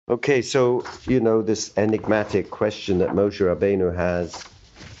Okay, so, this enigmatic question that Moshe Rabbeinu has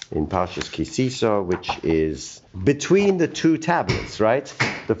in Parshas Kisisa, which is between the two tablets, right?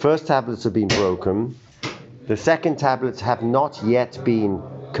 The first tablets have been broken. The second tablets have not yet been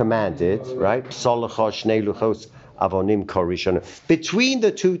commanded, right? Between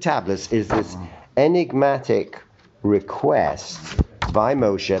the two tablets is this enigmatic request by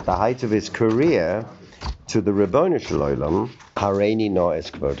Moshe at the height of his career to the Ribono Shel Olam, Hareini no es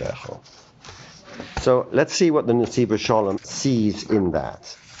kvodecho. So let's see what the Nesiva Shalom sees in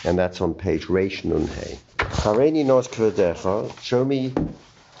that. And that's on page Reish Nun Hey. Hareini no es kvodecho, show me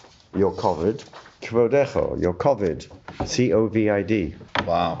your kovid. Kvodecho, your kovid. COVID.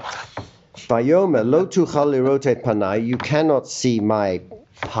 Wow. Vayomer lo tuchal lirot et panai, you cannot see my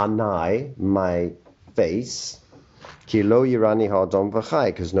panai, my face. Ki lo yirani ha'adam v'chai,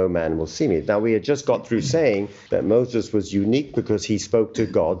 because no man will see me. Now we had just got through saying that Moses was unique because he spoke to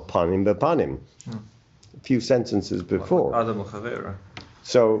God panim b'panim. A few sentences before. Adam Chavera.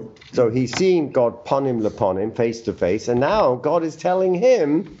 So he's seeing God panim lepanim, face to face, and now God is telling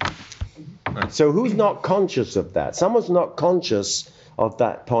him. So who's not conscious of that? Someone's not conscious of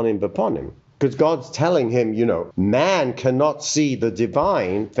that panim b'panim. Because God's telling him, man cannot see the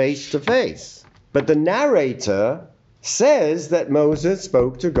divine face to face. But the narrator says that Moses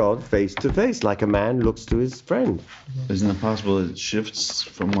spoke to God face to face, like a man looks to his friend. Isn't it possible it shifts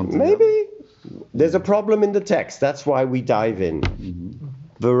from one to the other? Maybe. There's a problem in the text. That's why we dive in. Mm-hmm.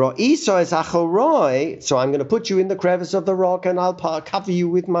 So I'm going to put you in the crevice of the rock and I'll cover you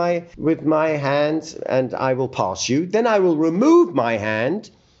with my hand and I will pass you. Then I will remove my hand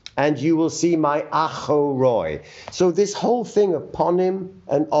and you will see my achoroi. So this whole thing of ponim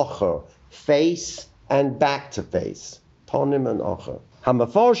and ocho, face and back to face. Ponim and ocho. So the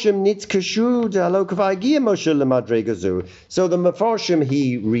Mefarshim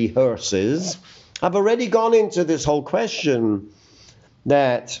he rehearses have already gone into this whole question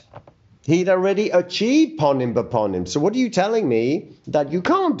that he'd already achieved ponim b'ponim. So what are you telling me that you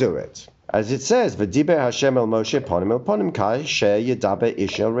can't do it? As it says, V'diber Hashem el Moshe ponim el ponim kai she yedaber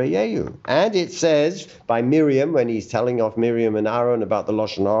ish el reyehu. And it says by Miriam, when he's telling off Miriam and Aaron about the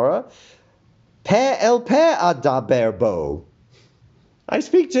Lashon Hara, per el per adaber bo. I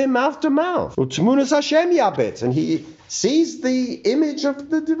speak to him mouth to mouth. Utmunas Hashem yabit, and he sees the image of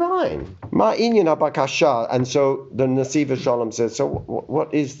the divine. Ma inyan habakasha, and so the Nesiva Shalom says, so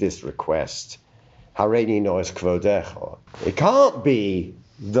what is this request? Hareini no es kvodecho. It can't be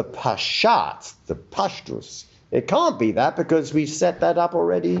the pashat, the pashtus. It can't be that because we've set that up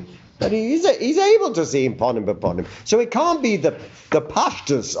already. That he's able to see him ponim b'ponim. So it can't be the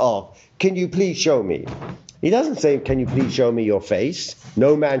pashtus of, can you please show me? He doesn't say, can you please show me your face?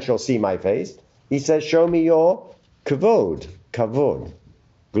 No man shall see my face. He says, show me your kavod,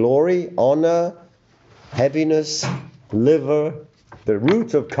 glory, honor, heaviness, liver, the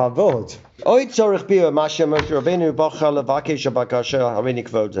root of kavod.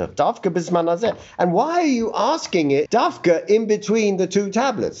 And why are you asking it dafka in between the two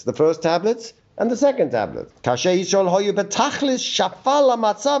tablets, the first tablets and the second tablet?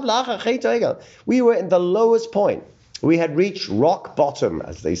 We were in the lowest point. We had reached rock bottom,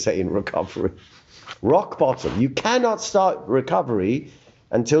 as they say in recovery. Rock bottom. You cannot start recovery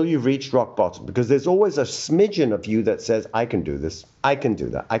until you've reached rock bottom, because there's always a smidgen of you that says, I can do this, I can do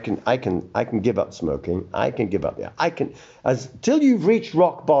that, I can give up smoking, I can give up, till you've reached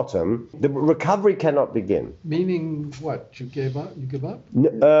rock bottom, the recovery cannot begin. Meaning what? You give up?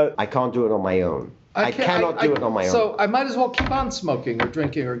 I can't do it on my own. I cannot do it on my own. So I might as well keep on smoking or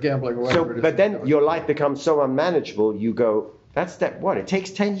drinking or gambling or whatever it is. But then your life becomes so unmanageable, you go, that's step one. It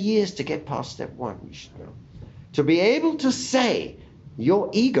takes 10 years to get past step one, you should know. To be able to say, your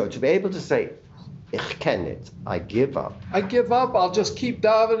ego, to be able to say, ich ken it, I give up. I give up, I'll just keep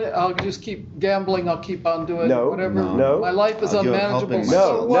davening, I'll just keep gambling, I'll keep on doing whatever. No. My life is unmanageable.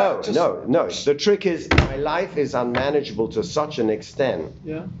 No. The trick is, my life is unmanageable to such an extent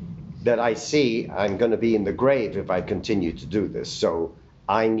that I see I'm going to be in the grave if I continue to do this. So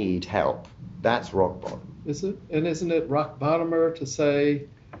I need help. That's rock bottom. Is it? And isn't it rock bottomer to say,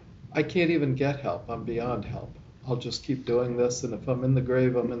 I can't even get help, I'm beyond help. I'll just keep doing this, and if I'm in the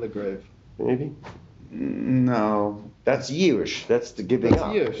grave, I'm in the grave. Maybe? No. That's Yish. That's the giving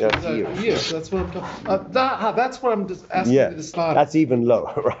up. That's Yish. That's what I'm talking that's what I'm just asking you to spot. That's even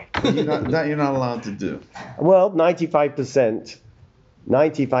lower, right? You're not allowed to do. Well, 95%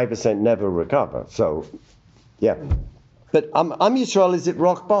 never recover. So, yeah. But Am Yisrael is at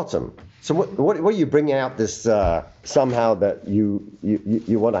rock bottom. So what are you bringing out this somehow that you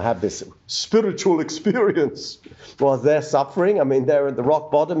want to have this spiritual experience while they're suffering? I mean, they're at the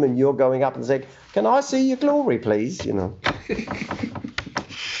rock bottom and you're going up and saying, "Can I see your glory, please?" You know.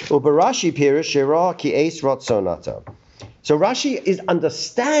 Ubarashi pirish shira ki eis ratzonata. So Rashi is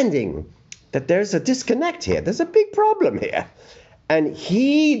understanding that there's a disconnect here. There's a big problem here. And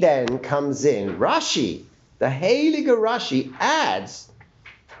he then comes in. Rashi, the Heilige Rashi, adds,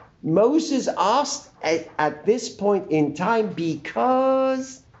 Moses asked at this point in time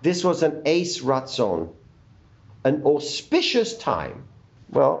because this was an Eis Ratzon, an auspicious time.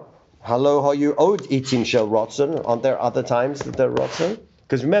 Well, hello, how you owed eating shel Ratzon? Aren't there other times that they're Ratzon?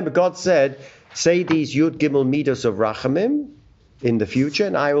 Because remember, God said, say these Yud Gimel Midos of Rachamim in the future,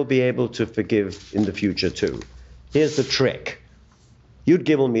 and I will be able to forgive in the future too. Here's the trick. Yud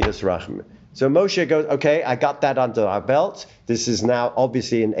Gimel Midas Rachamim. So Moshe goes, okay, I got that under our belt. This is now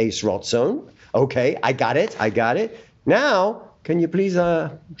obviously an Eis Ratzon. Okay, I got it. Now, can you please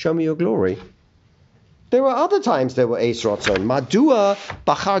show me your glory? There were other times there were Eis Ratzon. Madua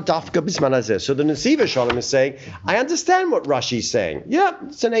Bachar Dafka Bisman Hazeh. So the Nesiva Shalom is saying, I understand what Rashi's saying. Yeah,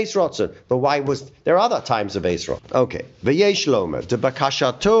 it's an Eis Ratzon. But why was there are other times of Eis Ratzon? Okay. V'yesh Lomer de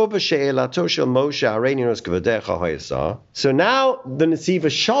Bakashato v'she'elato shel Moshe Hareini nos k'vadecha ha'yasah. So now the Nesiva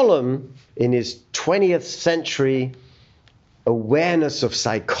Shalom, in his 20th century awareness of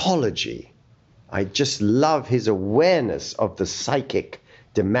psychology, I just love his awareness of the psychic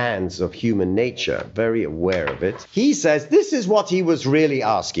demands of human nature, very aware of it. He says this is what he was really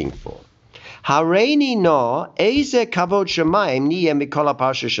asking for. Hareini no eze kavod shamayim niyeh mikol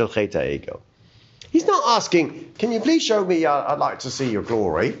ha'parsha shel Chet ha'egel. He's not asking, can you please show me, I'd like to see your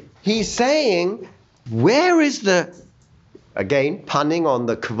glory. He's saying, where is the, again, punning on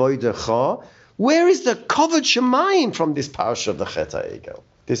the kavodecha, where is the kavod shamayim from this parsha of the Chet ha'egel?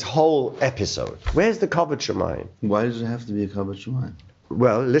 This whole episode. Where's the kavod shamayim? Why does it have to be a kavod shamayim?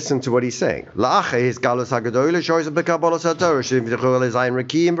 Well, listen to what he's saying.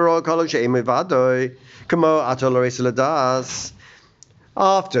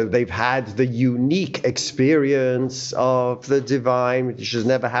 After they've had the unique experience of the divine, which has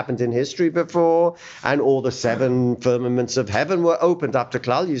never happened in history before, and all the 7 firmaments of heaven were opened up to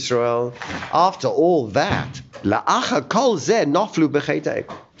Klal Yisrael. After all that,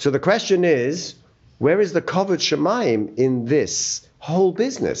 so the question is, where is the kavod shamayim in this whole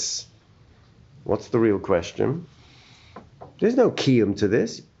business? What's the real question? There's no kiyum to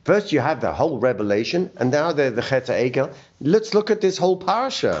this. First you have the whole revelation, and now the Chet ha'egel. Let's look at this whole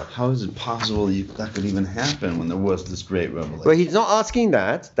parasha. How is it possible that could even happen when there was this great revelation? Well, he's not asking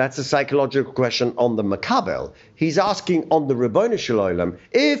that. That's a psychological question on the Makabel. He's asking on the Ribono Shel Olam,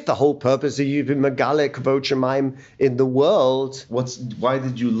 if the whole purpose of you being Megale Kavod Shamayim in the world, why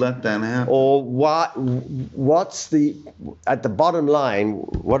did you let that happen? or what's the, at the bottom line,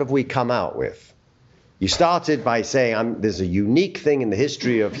 what have we come out with? You started by saying, there's a unique thing in the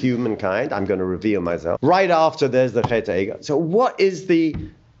history of humankind. I'm going to reveal myself. Right after, there's the Chet ha'egel. So what is the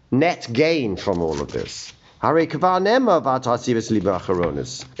net gain from all of this? And even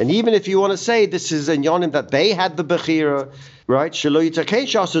if you want to say this is in Yonim that they had the Bechira, right?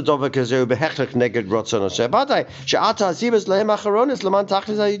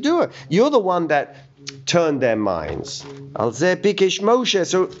 You're the one that turned their minds. So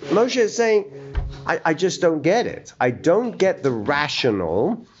Moshe is saying, I just don't get it. I don't get the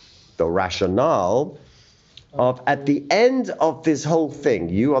rationale of at the end of this whole thing,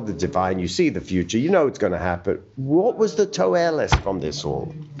 you are the divine, you see the future, you know it's going to happen. What was the toeles from this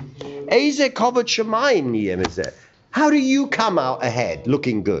all? Eze kavod shamayim niyem is there. How do you come out ahead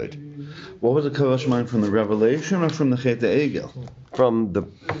looking good? What was the kavod shamayim, from the revelation or from the Chet ha'egel? From the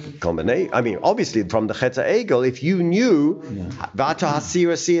combination, I mean, obviously from the Chet ha'egel. If you knew, Vata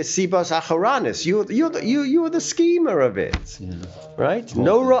hasira sibas acharanis, you were the schemer of it, right?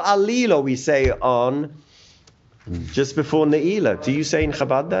 Nora alilo, we say on just before Ne'ilah. Do you say in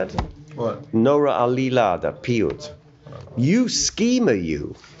Chabad that? What? Nora alila, that piyut. You schemer,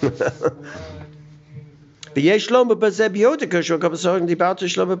 you. V'yesh lo b'bazeh b'yodika shel kapasorim dibartu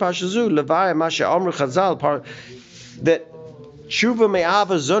shlo b'pashazu levaya mashe amru chazal that Shuva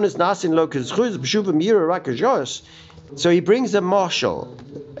me'ava zonis nasin lo kizchuz b'shuva mira rakajos. So he brings a marshal,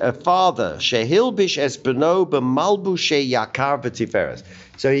 a father, shehilbish es beno b'malbu sheyakar v'tiferes.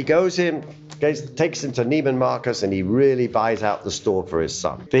 So he takes him to Neiman Marcus, and he really buys out the store for his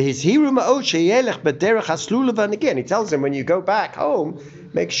son. And again, he tells him, when you go back home,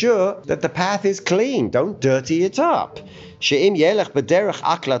 make sure that the path is clean. Don't dirty it up. שאם ילך בדרך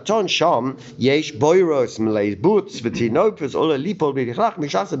אקלטון שם, יש בוירוס מלא בוץ ותינופס עולה ליפול ולכלך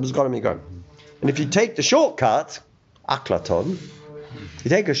משעשת בסגול המגון. And if you take the shortcut, aklaton, you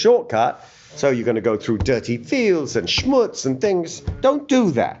take a shortcut, so you're going to go through dirty fields and schmutz and things. Don't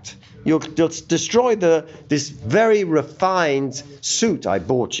do that. You'll destroy this very refined suit I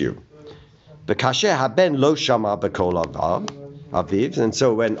bought you. Bekasher haben lo shama bekol aviv. And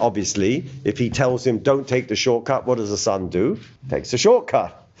so when, obviously, if he tells him, don't take the shortcut, what does the son do? Takes the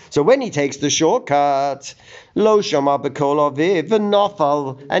shortcut. So when he takes the shortcut, lo shama bekol aviv,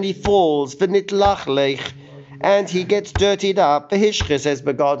 v'nofal, and he falls, v'nitlach lech, and he gets dirtied up, v'hishches es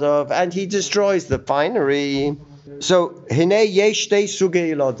begodov, and he destroys the finery. So, hinei yesh shtei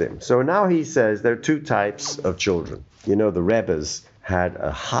sugei ilodim. So now he says there are two types of children. You know, the Rebbes had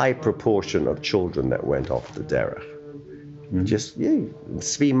a high proportion of children that went off the derech.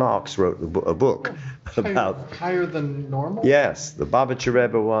 Zvi Marx wrote a book about... Higher than normal? Yes, the Babitcher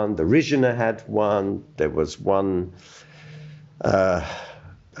Rebbe one, the Rizhiner had one, there was one,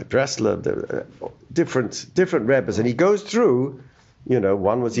 Breslev, different Rebbes, and he goes through,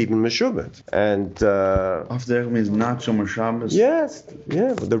 one was even Meshumet. And... Off there means not Shomer Shabbos? Yes,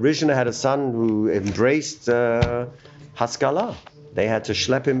 yeah, but the Rizhiner had a son who embraced Haskalah. They had to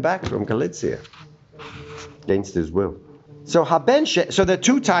schlep him back from Galicia against his will. So so there are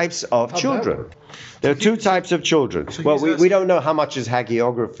two types of children. There are two types of children. Well, we don't know how much is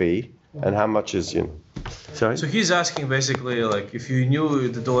hagiography and how much is, Sorry? So he's asking basically, like, if you knew your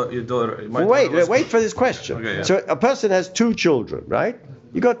daughter... Wait for this question. Okay, yeah. So a person has two children, right?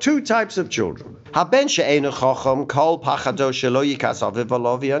 You got two types of children.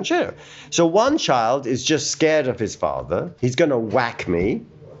 So one child is just scared of his father. He's going to whack me.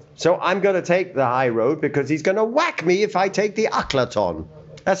 So I'm going to take the high road because he's going to whack me if I take the aklaton.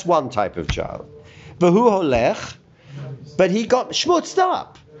 That's one type of child. But he got schmutzed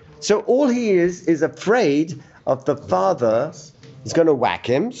up. So all he is afraid of the father is going to whack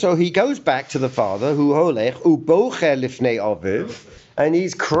him. So he goes back to the father, and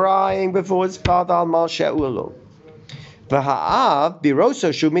he's crying before his father.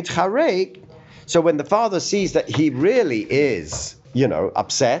 So when the father sees that he really is,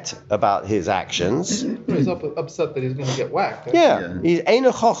 upset about his actions. He's upset that he's going to get whacked. Yeah. He's ain't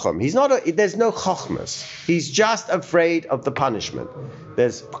a chochem. There's no chochmas. He's just afraid of the punishment.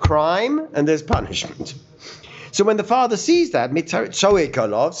 There's crime and there's punishment. So when the father sees that,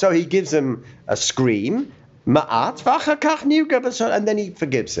 so he gives him a scream, and then he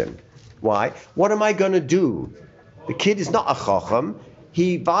forgives him. Why? What am I going to do? The kid is not a chochem.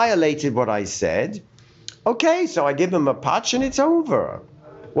 He violated what I said. Okay, so I give him a patch and it's over.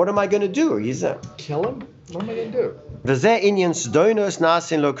 What am I going to do? Kill him? What am I going to do?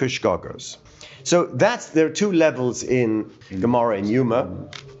 So there are two levels in Gemara and Yuma.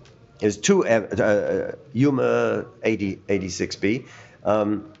 There's two Yuma 86b.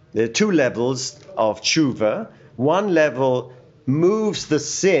 There are two levels of tshuva. One level moves the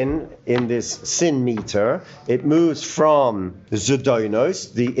sin in this sin meter. It moves from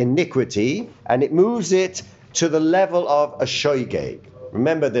zudoinos, the iniquity, and it moves it to the level of a shoygeg.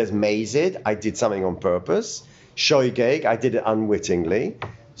 Remember, there's mazid, I did something on purpose. Shoygeg, I did it unwittingly.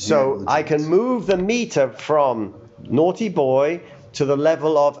 So I can move the meter from naughty boy to the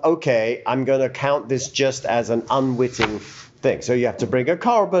level of, okay, I'm going to count this just as an unwitting thing. So you have to bring a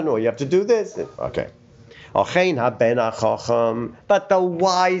carbon or you have to do this. Okay. But the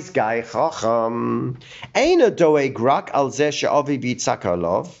wise guy, Chacham,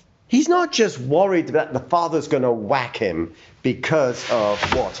 he's not just worried that the father's going to whack him because of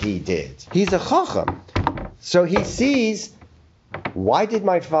what he did. He's a Chacham. So he sees, why did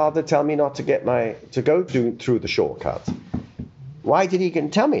my father tell me not to go through the shortcut? Why did he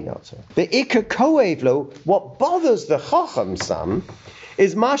tell me not to? The Ikka Koevlo, what bothers the Chacham son,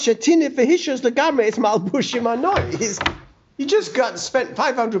 is Masha Tinif Vehishas the Gamre, it's Malbushim Anoi. You just spent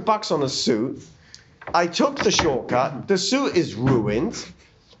 $500 on a suit. I took the shortcut, the suit is ruined,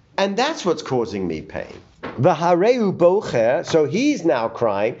 and that's what's causing me pain. V'hareu bocher, so he's now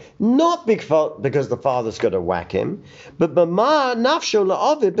crying, not because the father's going to whack him, but b'ma nafsho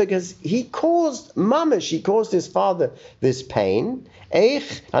la'avid, because he caused his father this pain.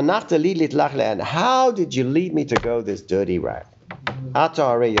 Eich hanachta li litlach le'an, how did you lead me to go this dirty route? Ata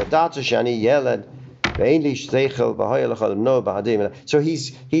harei yadata shani yeled ve'en li seichel v'hoya l'chol no ba'adim. So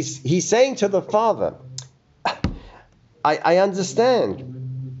he's saying to the father, I understand.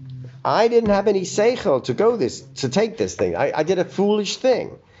 I didn't have any seichel to take this thing. I did a foolish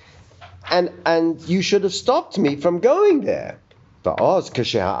thing. And you should have stopped me from going there. Now,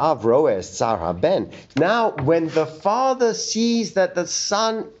 when the father sees that the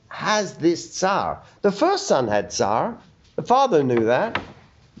son has this tsar, the first son had tsar, the father knew that,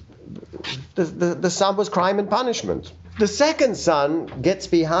 the son was crime and punishment. The second son gets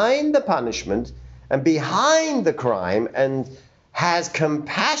behind the punishment and behind the crime and has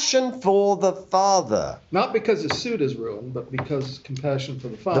compassion for the father. Not because his suit is ruined, but because compassion for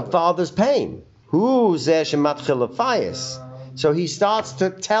the father. The father's pain. So he starts to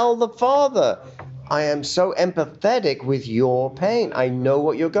tell the father, I am so empathetic with your pain. I know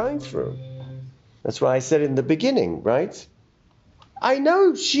what you're going through. That's what I said in the beginning, right? I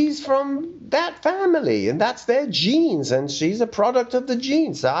know she's from that family, and that's their genes, and she's a product of the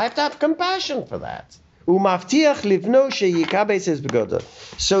genes. So I have to have compassion for that.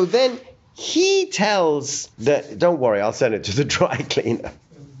 So then he tells that, don't worry, I'll send it to the dry cleaner.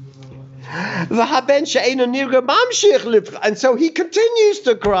 And so he continues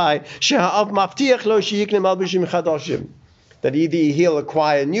to cry that either he'll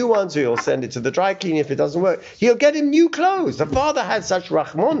acquire new ones or he'll send it to the dry cleaner. If it doesn't work, he'll get him new clothes. The father had such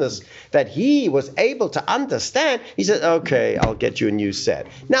rachmanis that he was able to understand. He said, okay, I'll get you a new set.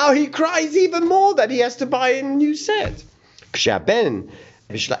 Now he cries even more that he has to buy a new set.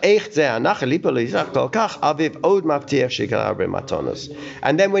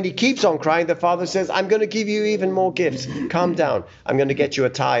 And then when he keeps on crying, the father says, I'm going to give you even more gifts. Calm down. I'm going to get you a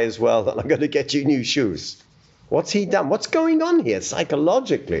tie as well, and I'm going to get you new shoes. What's he done? What's going on here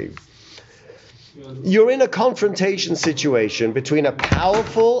psychologically? You're in a confrontation situation between a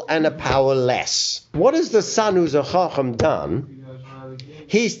powerful and a powerless. What has the son who's a chacham done?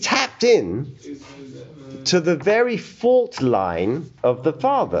 He's tapped in to the very fault line of the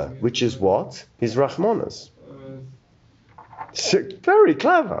father, which is what? His rachmanas. So, very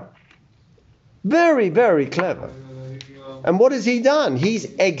clever. Very, very clever. And what has he done? He's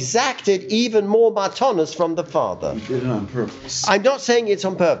exacted even more matanos from the father. He did it on purpose. I'm not saying it's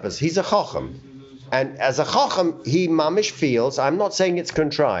on purpose. He's a chacham. And as a chacham, he mamish feels, I'm not saying it's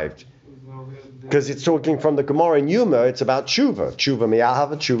contrived. Because it's talking from the Gemara in Yuma, it's about tshuva. Tshuva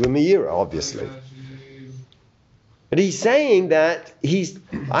miyahava, tshuva miyira, obviously. But he's saying that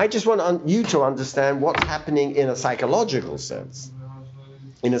I just want you to understand what's happening in a psychological sense.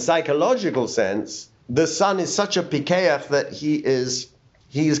 In a psychological sense, the son is such a pikeach that he is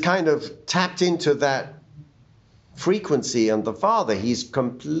kind of tapped into that frequency and the father. He's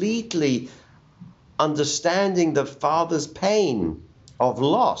completely understanding the father's pain of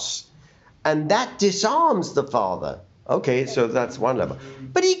loss. And that disarms the father. Okay, so that's one level.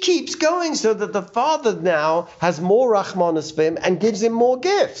 But he keeps going so that the father now has more rachmanas for him and gives him more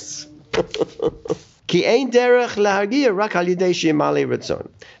gifts. Ki ein derech lahargia rak al yidei sheyimale ratzon.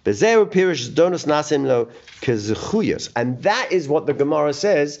 V'zeu pirish donos nasim lo kezechuyos. And that is what the Gemara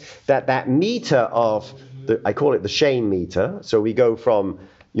says, that meter of, I call it the shame meter. So we go from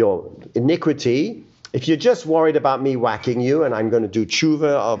your iniquity. If you're just worried about me whacking you and I'm going to do tshuva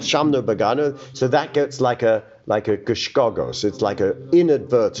of shamno bagano, so that gets like a geshkogos, it's like an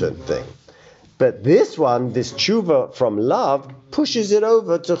inadvertent thing. But this one, this tshuva from love, pushes it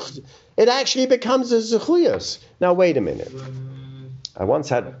over to, it actually becomes a zechuyos. Now wait a minute. I once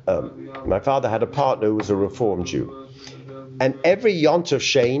had, my father had a partner who was a Reform Jew. And every Yont of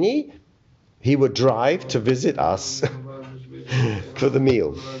Sheni, he would drive to visit us for the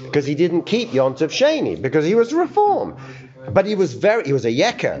meal. Because he didn't keep Yont of Sheni, because he was Reform. But he was a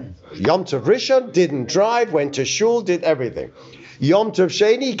Yeker. Yom Tov Rishon, didn't drive, went to shul, did everything. Yom Tov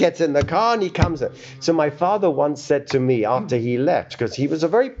Sheni, gets in the car and he comes in. So my father once said to me after he left, because he was a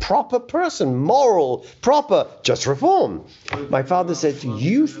very proper person, moral, proper, just Reform. My father said, do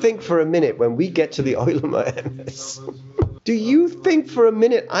you think for a minute when we get to the Olam HaEmes, do you think for a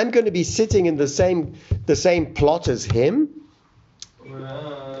minute I'm going to be sitting in the same plot as him?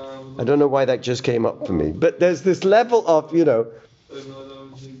 I don't know why that just came up for me. But there's this level of, you're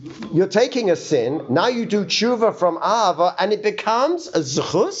taking a sin, now you do tshuva from Ahava, and it becomes a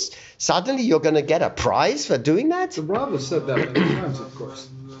zechus. Suddenly you're going to get a prize for doing that? The Rebbe said that many times, of course.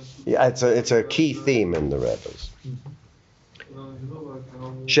 Yeah, it's a key theme in the Rebbe's.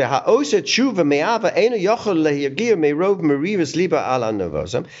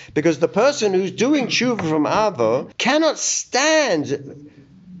 Because the person who's doing tshuva from Ava cannot stand.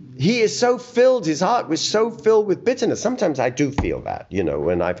 He is so filled, his heart was so filled with bitterness. Sometimes I do feel that,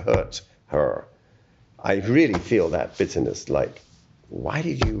 when I've hurt her. I really feel that bitterness, like, why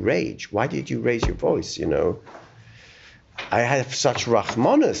did you rage? Why did you raise your voice, I have such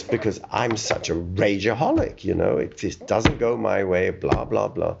rachmanas because I'm such a rageaholic, it just doesn't go my way, blah, blah,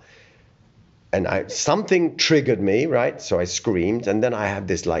 blah. And something triggered me, right? So I screamed, and then I had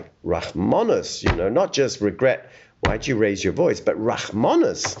this like Rachmanus, not just regret, why'd you raise your voice, but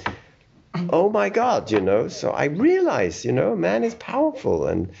Rachmanus. Oh my God, So I realized, man is powerful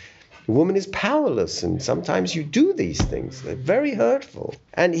and a woman is powerless, and sometimes you do these things. They're very hurtful.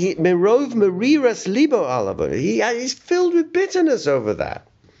 And Merov Mariras Libo Alava, he's filled with bitterness over that.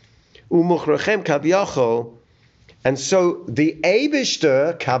 Umuchrachem Kavyachol. And so the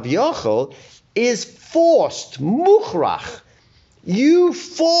Eibishter Kavyachol is forced, Muchrach. You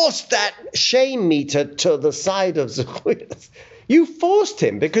forced that shame meter to the side of Zechuyas. You forced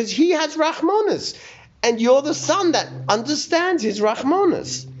him because he has Rachmanus. And you're the son that understands his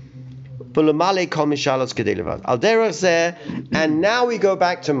Rachmanus. And now we go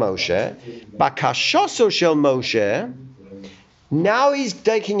back to Moshe. Bakashoso shel Moshe. Now he's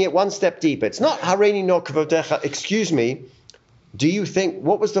taking it one step deeper. It's not Hareini no kavodecha. Excuse me. Do you think,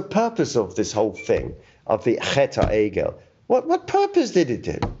 what was the purpose of this whole thing, of the Chet HaEgel? What purpose did it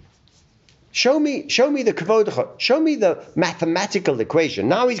do? Show me the kavodecha. Show me the mathematical equation.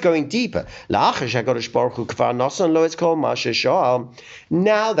 Now he's going deeper. Now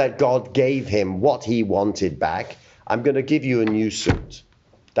that God gave him what he wanted back, I'm going to give you a new suit.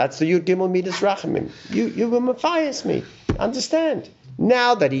 That's the Yud Gimel Midas Rachamim. You will Matthias me. Understand?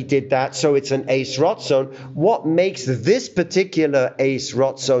 Now that he did that, so it's an Eis Rotzon. What makes this particular Eis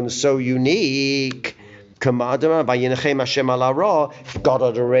Rotzon so unique? God had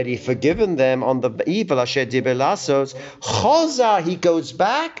already forgiven them on the evil. Choza, he goes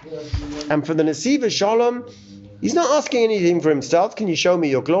back, and for the Nesiva Shalom, he's not asking anything for himself. Can you show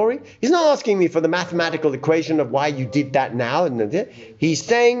me your glory? He's not asking me for the mathematical equation of why you did that now. He's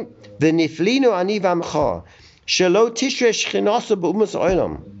saying, the Niflinu ani v'amcha.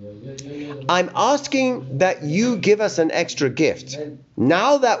 I'm asking that you give us an extra gift.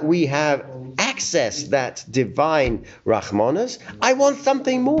 Now that we have accessed that divine Rachmanus, I want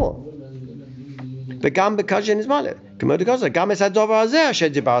something more. And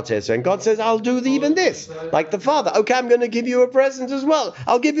God says, I'll do even this. Like the Father. Okay, I'm going to give you a present as well.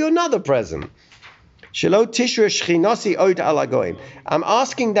 I'll give you another present. I'm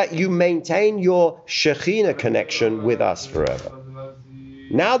asking that you maintain your Shekhinah connection with us forever.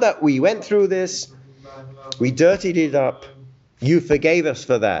 Now that we went through this, we dirtied it up, you forgave us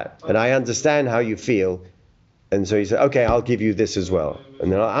for that, and I understand how you feel. And so he said, okay, I'll give you this as well.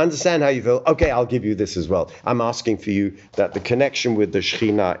 And then I understand how you feel. Okay, I'll give you this as well. I'm asking for you that the connection with the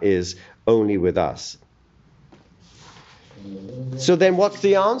Shekhinah is only with us. So then what's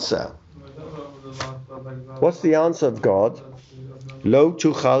the answer? What's the answer of God? Lo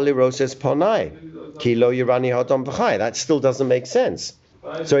tuchal liroses ponai, ki lo yirani hadam v'chai. That still doesn't make sense.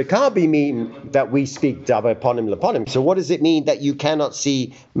 So it can't be mean that we speak davar ponim leponim. So what does it mean that you cannot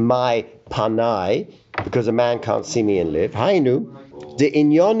see my panai because a man can't see me and live? Hainu, the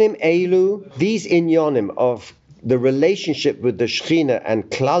inyonim elu, these inyonim of the relationship with the Shekhinah and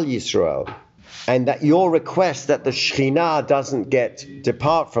Klal Yisrael, and that your request that the Shekhinah doesn't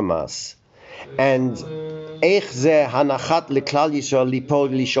depart from us. And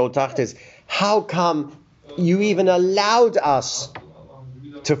how come you even allowed us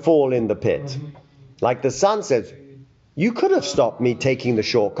to fall in the pit? Like the son says, you could have stopped me taking the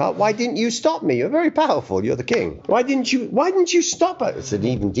shortcut. Why didn't you stop me? You're very powerful. You're the king. Why didn't you stop us? It's an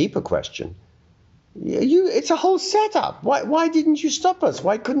even deeper question. It's a whole setup. Why didn't you stop us?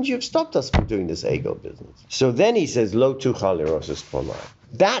 Why couldn't you have stopped us from doing this ego business? So then he says, Lo tuchal liroses ponai.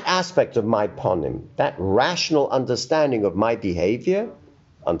 That aspect of my ponim, that rational understanding of my behavior,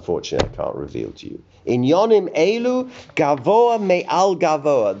 unfortunately, I can't reveal to you. In yonim elu gavoa me'al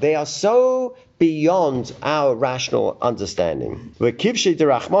gavoa. They are so beyond our rational understanding. V'kivshei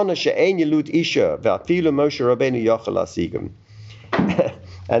derachmana she'ein yelud isha v'afilu Moshe Rabbeinu yochel asigim.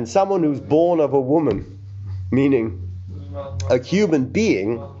 And someone who's born of a woman, meaning a human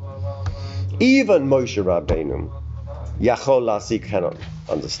being, even Moshe Rabbeinu, Yachol Lasik cannot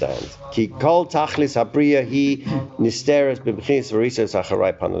understand. Ki kol tachlis habriya hi nisteres b'bchinis v'risos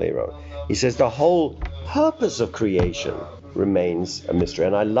acharai panalero. He says the whole purpose of creation remains a mystery.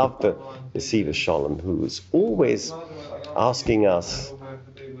 And I love the Siva Shalom, who is always asking us,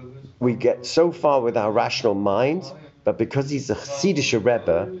 we get so far with our rational mind, but because he's a Chassidish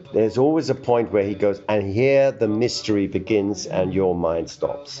Rebbe, there's always a point where he goes, and here the mystery begins and your mind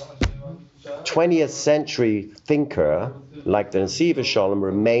stops. 20th century thinker like the Nesiva Shalom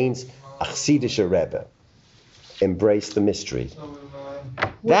remains a Chassidish Rebbe. Embrace the mystery.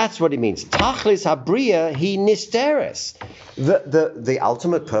 That's what it means. Tachlis habriya hi nisteres. The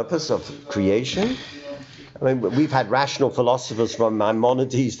ultimate purpose of creation, I mean, we've had rational philosophers from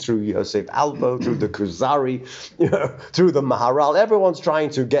Maimonides through Yosef Albo, through the Kuzari, through the Maharal. Everyone's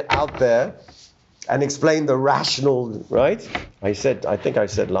trying to get out there and explain the rational, right? I think I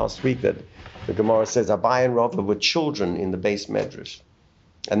said last week that the Gemara says Abai and Rava were children in the base medrash.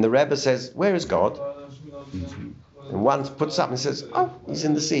 And the Rebbe says, where is God? And one puts up and says, oh, he's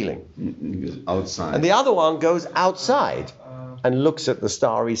in the ceiling. Outside. And the other one goes outside and looks at the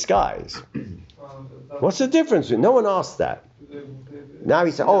starry skies. What's the difference? No one asked that. Now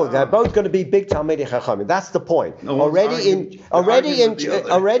he said, oh, they're both going to be big Talmidei Chachamim. That's the point. Already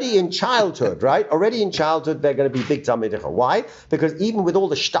in childhood, right? Already in childhood, they're going to be big Talmidei Chachamim. Why? Because even with all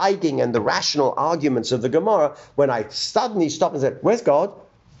the steiging and the rational arguments of the Gemara, when I suddenly stop and say, where's God?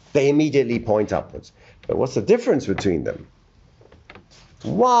 They immediately point upwards. But what's the difference between them?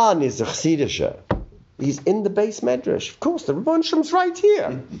 One is the Chassidische. He's in the base medrash. Of course, the Rebbeinu Shalom's right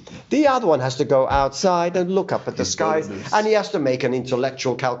here. The other one has to go outside and look up at the skies, and he has to make an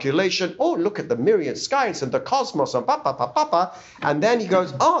intellectual calculation. Oh, look at the myriad skies and the cosmos and pa. And then he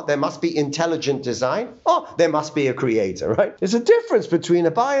goes, oh, there must be intelligent design. Oh, there must be a creator, right? There's a difference between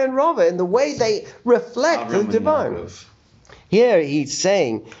Abai and Rava in the way they reflect the divine. Here he's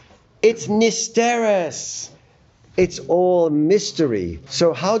saying, it's nisteres. It's all mystery.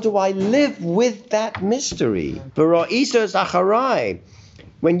 So how do I live with that mystery?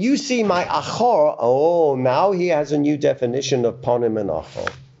 When you see my achor, oh, now he has a new definition of ponim and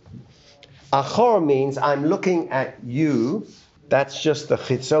achor. Achor means I'm looking at you. That's just the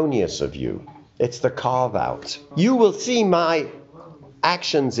chitzonius of you. It's the carve out. You will see my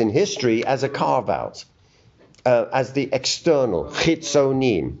actions in history as a carve out, as the external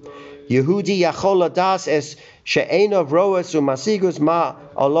chitzonim. Yehudi yachol ladas es she'enov roas umasigus ma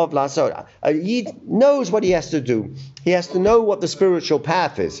alav lasod. A Yid knows what he has to do. He has to know what the spiritual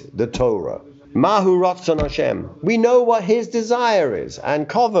path is, the Torah. Mahu ratzon Hashem. We know what his desire is, and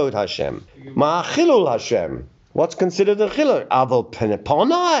kovod Hashem. Ma chilul Hashem. What's considered a chilul? Aval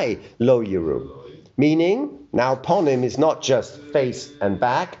ponai lo yiru. Meaning, now ponim is not just face and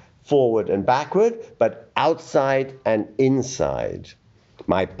back, forward and backward, but outside and inside.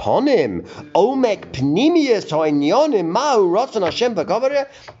 My ponim, omek pnimius hoinyonim ma'u rotzon Hashem v'kavod.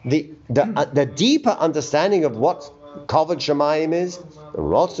 The deeper understanding of what kavod Shemayim is, the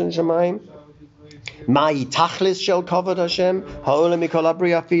rotzon Shemayim. Ma'i tachlis shel kavod Hashem ha'olam mikol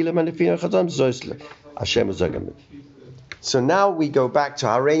habriya filim and lefino chazam zois Hashem uzagam. So now we go back to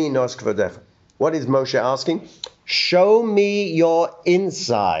Hareini nos kvodecha. What is Moshe asking? Show me your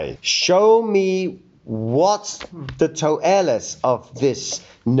inside. Show me what's the toeles of this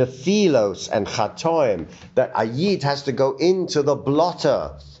nephilos and chatoim, that a yid has to go into the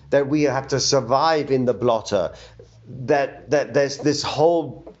blotter, that we have to survive in the blotter, that there's this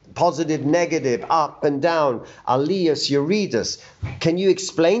whole positive, negative, up and down, aliyas, yeridas. Can you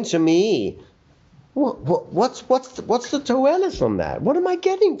explain to me what's the toeles from that? What am I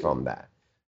getting from that?